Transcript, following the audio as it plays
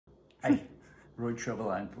Hi, Roy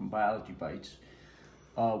Treveline from Biology Bites.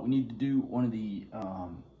 We need to do one of the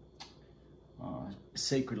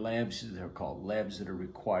sacred labs, as they're called, labs that are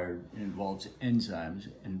required. It involves enzymes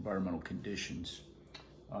and environmental conditions.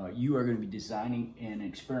 You are going to be designing an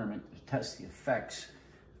experiment to test the effects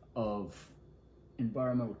of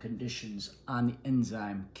environmental conditions on the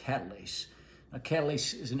enzyme catalase. Now,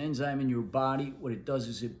 catalase is an enzyme in your body. What it does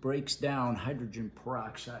is it breaks down hydrogen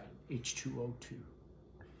peroxide, H2O2.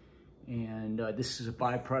 And this is a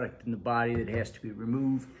byproduct in the body that has to be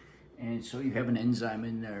removed. And so you have an enzyme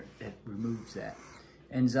in there that removes that.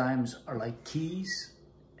 Enzymes are like keys,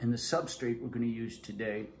 and the substrate we're going to use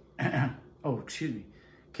today,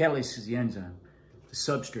 catalase is the enzyme. The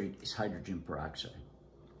substrate is hydrogen peroxide.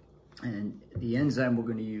 And the enzyme we're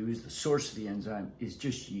going to use, the source of the enzyme, is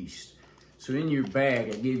just yeast. So in your bag,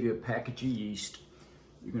 I gave you a package of yeast.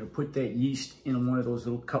 You're going to put that yeast in one of those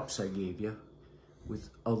little cups I gave you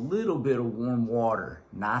with a little bit of warm water,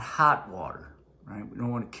 not hot water, right? We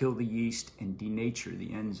don't want to kill the yeast and denature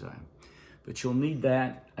the enzyme. But you'll need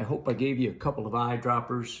that. I hope I gave you a couple of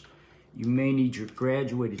eyedroppers. You may need your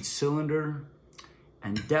graduated cylinder.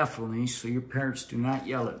 And definitely, so your parents do not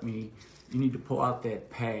yell at me, you need to pull out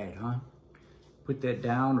that pad, huh? Put that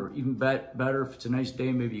down, or even better, if it's a nice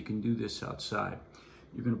day, maybe you can do this outside.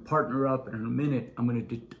 You're gonna partner up, and in a minute, I'm gonna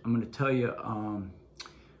tell you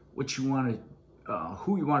what you want to,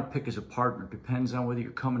 who you want to pick as a partner. Depends on whether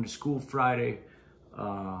you're coming to school Friday,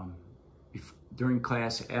 during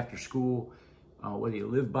class, after school, whether you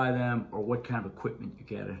live by them, or what kind of equipment you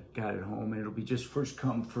got at home. And it'll be just first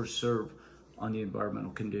come, first serve on the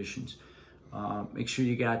environmental conditions. Make sure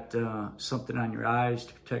you got something on your eyes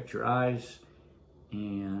to protect your eyes,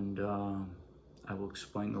 and I will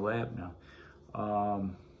explain the lab now.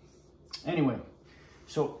 Anyway,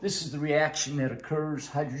 so this is the reaction that occurs.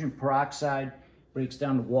 Hydrogen peroxide breaks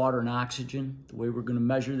down to water and oxygen. The way we're going to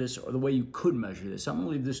measure this, or the way you could measure this, I'm going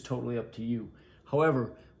to leave this totally up to you.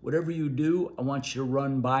 However, whatever you do, I want you to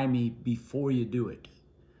run by me before you do it,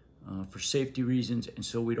 for safety reasons, and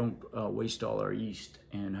so we don't waste all our yeast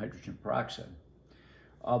and hydrogen peroxide.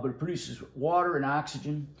 But it produces water and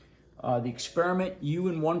oxygen. The experiment, you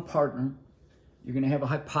and one partner, you're going to have a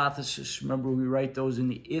hypothesis. Remember, we write those in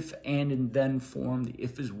the if, and then form. The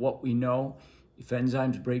if is what we know. If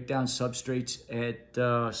enzymes break down substrates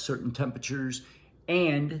at certain temperatures,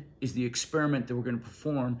 and is the experiment that we're going to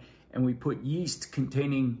perform, and we put yeast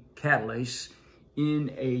containing catalase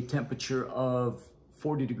in a temperature of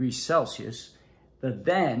 40 degrees Celsius, the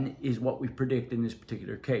then is what we predict in this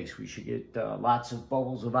particular case. We should get lots of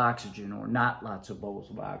bubbles of oxygen, or not lots of bubbles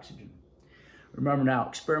of oxygen. Remember now,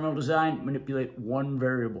 experimental design, manipulate one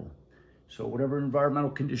variable. So whatever environmental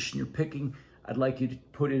condition you're picking, I'd like you to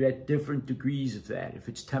put it at different degrees of that. If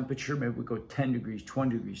it's temperature, maybe we go 10 degrees,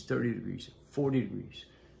 20 degrees, 30 degrees, 40 degrees,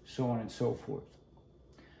 so on and so forth.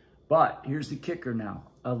 But here's the kicker now.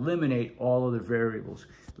 Eliminate all other variables.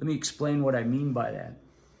 Let me explain what I mean by that.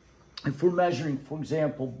 If we're measuring, for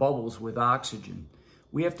example, bubbles with oxygen,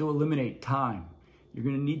 we have to eliminate time. You're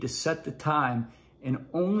going to need to set the time and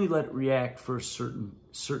only let it react for a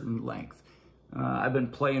certain length. I've been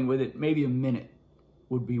playing with it. Maybe a minute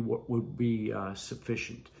would be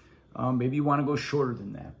sufficient. Maybe you want to go shorter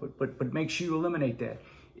than that, but make sure you eliminate that.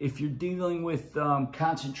 If you're dealing with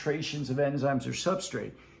concentrations of enzymes or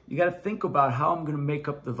substrate, you got to think about how I'm going to make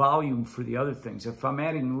up the volume for the other things. If I'm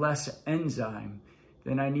adding less enzyme,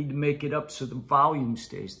 then I need to make it up so the volume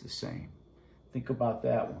stays the same. Think about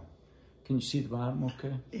that one. Can you see the bottom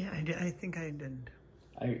okay? Yeah, I think I did.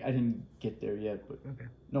 I didn't get there yet, but okay.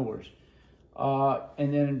 No worries.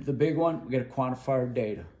 And then the big one, we got to quantify our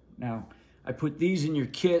data. Now, I put these in your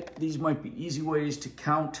kit. These might be easy ways to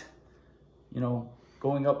count,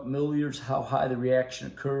 going up milliliters, how high the reaction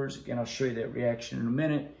occurs. Again, I'll show you that reaction in a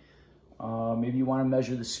minute. Maybe you want to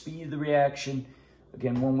measure the speed of the reaction.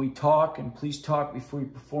 Again, when we talk, and please talk before you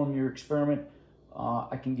perform your experiment,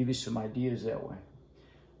 I can give you some ideas that way.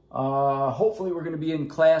 Hopefully we're going to be in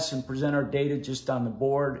class and present our data just on the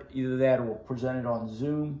board. Either that, or we'll present it on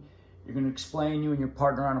Zoom. You're going to explain, you and your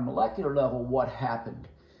partner, on a molecular level what happened.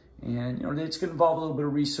 And it's going to involve a little bit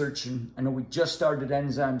of research, and I know we just started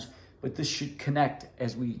enzymes, but this should connect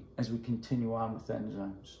as we continue on with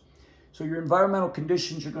enzymes. So your environmental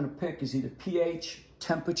conditions you're going to pick is either pH,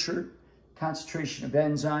 temperature, concentration of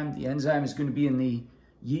enzyme. The enzyme is going to be in the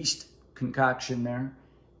yeast concoction there,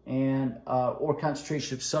 and or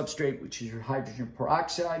concentration of substrate, which is your hydrogen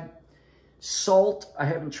peroxide. Salt, I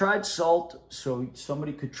haven't tried salt, so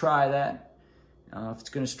somebody could try that. If it's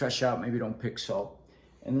going to stretch out, maybe don't pick salt.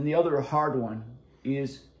 And then the other hard one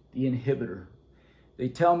is the inhibitor. they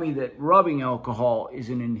tell me that rubbing alcohol is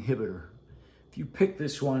an inhibitor. If you pick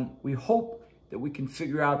this one, we hope that we can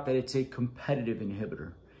figure out that it's a competitive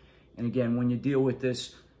inhibitor. And again, when you deal with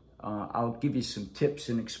this, I'll give you some tips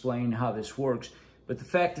and explain how this works. But the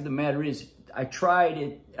fact of the matter is, I tried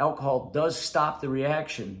it. Alcohol does stop the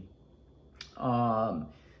reaction.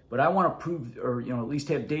 But I want to prove, or at least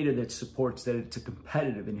have data that supports that it's a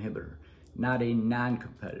competitive inhibitor, not a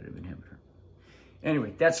non-competitive inhibitor.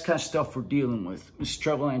 Anyway, that's the kind of stuff we're dealing with. Mrs.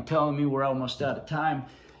 Trevelyan telling me we're almost out of time.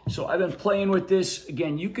 So I've been playing with this.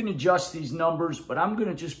 Again, you can adjust these numbers, but I'm going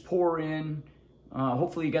to just pour in.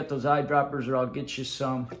 Hopefully you got those eyedroppers, or I'll get you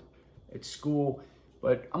some at school.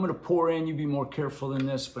 But I'm going to pour in, you be more careful than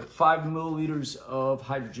this, but 5 milliliters of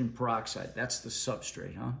hydrogen peroxide. That's the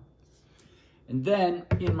substrate, huh? And then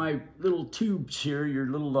in my little tubes here, your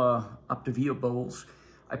little Optavia bowls,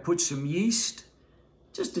 I put some yeast,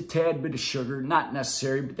 just a tad bit of sugar, not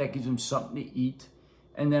necessary, but that gives them something to eat.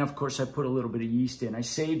 And then, of course, I put a little bit of yeast in. I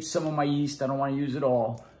saved some of my yeast. I don't want to use it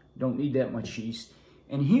all. Don't need that much yeast.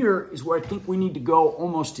 And here is where I think we need to go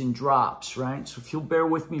almost in drops, right? So if you'll bear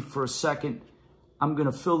with me for a second, I'm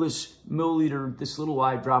going to fill this milliliter, this little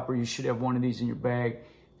eyedropper. You should have one of these in your bag.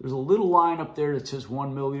 There's a little line up there that says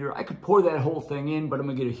 1 milliliter. I could pour that whole thing in, but I'm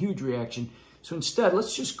going to get a huge reaction. So instead,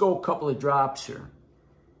 let's just go a couple of drops here.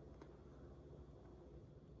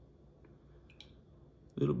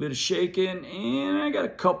 A little bit of shaking, and I got a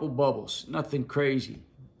couple bubbles. Nothing crazy,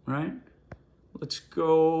 right? Let's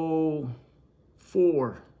go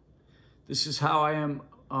 4. This is how I am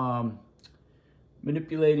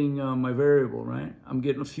manipulating my variable, right? I'm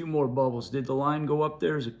getting a few more bubbles. Did the line go up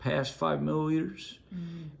there? Is it past 5 milliliters?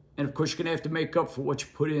 Mm-hmm. And of course, you're gonna have to make up for what you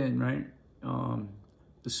put in, right?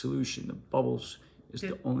 The solution, the bubbles is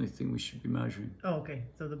the only thing we should be measuring. Oh, okay.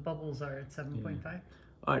 So the bubbles are at 7.5? Yeah.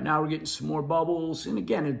 All right, now we're getting some more bubbles. And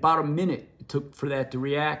again, about a minute it took for that to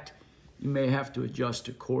react. You may have to adjust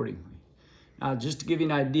accordingly. Now, just to give you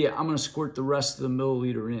an idea, I'm gonna squirt the rest of the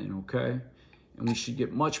milliliter in, okay? And we should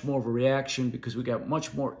get much more of a reaction because we got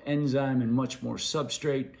much more enzyme and much more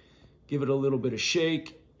substrate. Give it a little bit of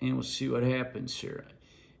shake and we'll see what happens here.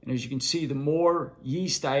 And as you can see, the more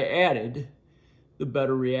yeast I added, the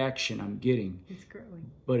better reaction I'm getting. It's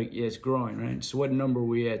growing. But it's growing, right? So what number are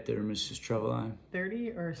we at there, Mrs. Trevelyan?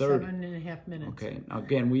 30 or 30. 7.5 minutes. Okay, now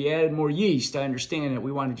again, we added more yeast. I understand that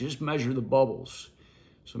we want to just measure the bubbles.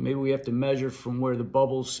 So maybe we have to measure from where the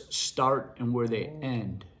bubbles start and where they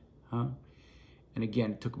end, huh? And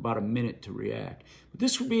again, it took about a minute to react. But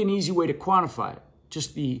this would be an easy way to quantify it,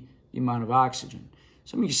 just the amount of oxygen.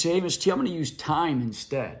 Some of you say, Mr. T, I'm going to use time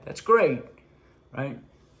instead. That's great, right?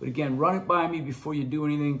 But again, run it by me before you do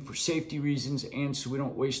anything for safety reasons and so we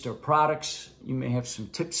don't waste our products. You may have some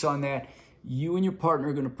tips on that. You and your partner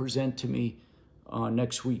are going to present to me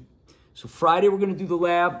next week. So Friday, we're going to do the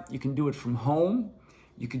lab. You can do it from home.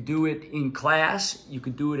 You could do it in class. You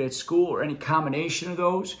could do it at school or any combination of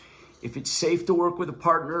those. If it's safe to work with a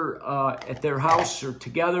partner at their house or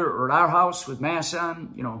together or at our house with masks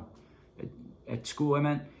on, at school I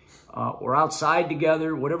meant, or outside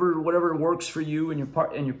together, whatever works for you and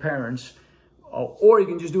your parents, or you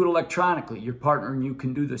can just do it electronically. Your partner and you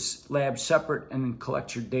can do this lab separate and then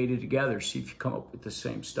collect your data together, see if you come up with the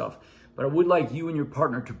same stuff. But I would like you and your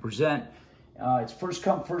partner to present. It's first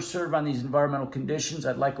come, first serve on these environmental conditions.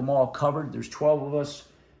 I'd like them all covered. There's 12 of us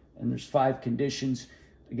and there's 5 conditions.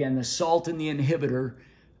 Again, the salt and the inhibitor,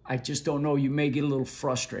 I just don't know, you may get a little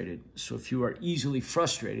frustrated. So if you are easily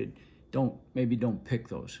frustrated, maybe don't pick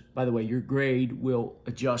those. By the way, your grade will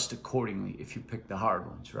adjust accordingly if you pick the hard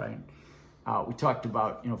ones, right? We talked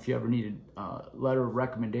about, if you ever needed a letter of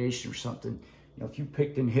recommendation or something, if you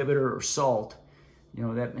picked inhibitor or salt,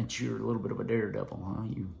 that meant you're a little bit of a daredevil, huh?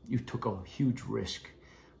 You took a huge risk.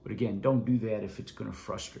 But again, don't do that if it's gonna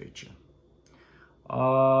frustrate you.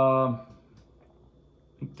 I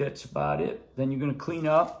think that's about it. Then you're gonna clean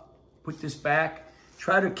up, put this back.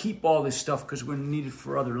 Try to keep all this stuff because we're gonna need it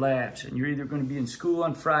for other labs. And you're either gonna be in school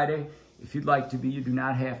on Friday, if you'd like to be, you do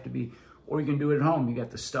not have to be, or you can do it at home, you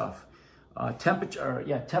got the stuff.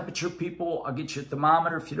 Temperature people, I'll get you a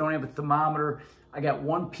thermometer. If you don't have a thermometer, I got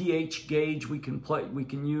 1 pH gauge we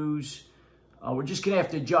can use. We're just gonna have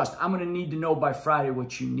to adjust. I'm gonna need to know by Friday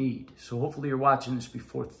what you need. So hopefully you're watching this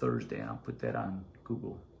before Thursday and I'll put that on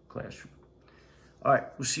Google Classroom. All right,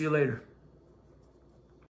 we'll see you later.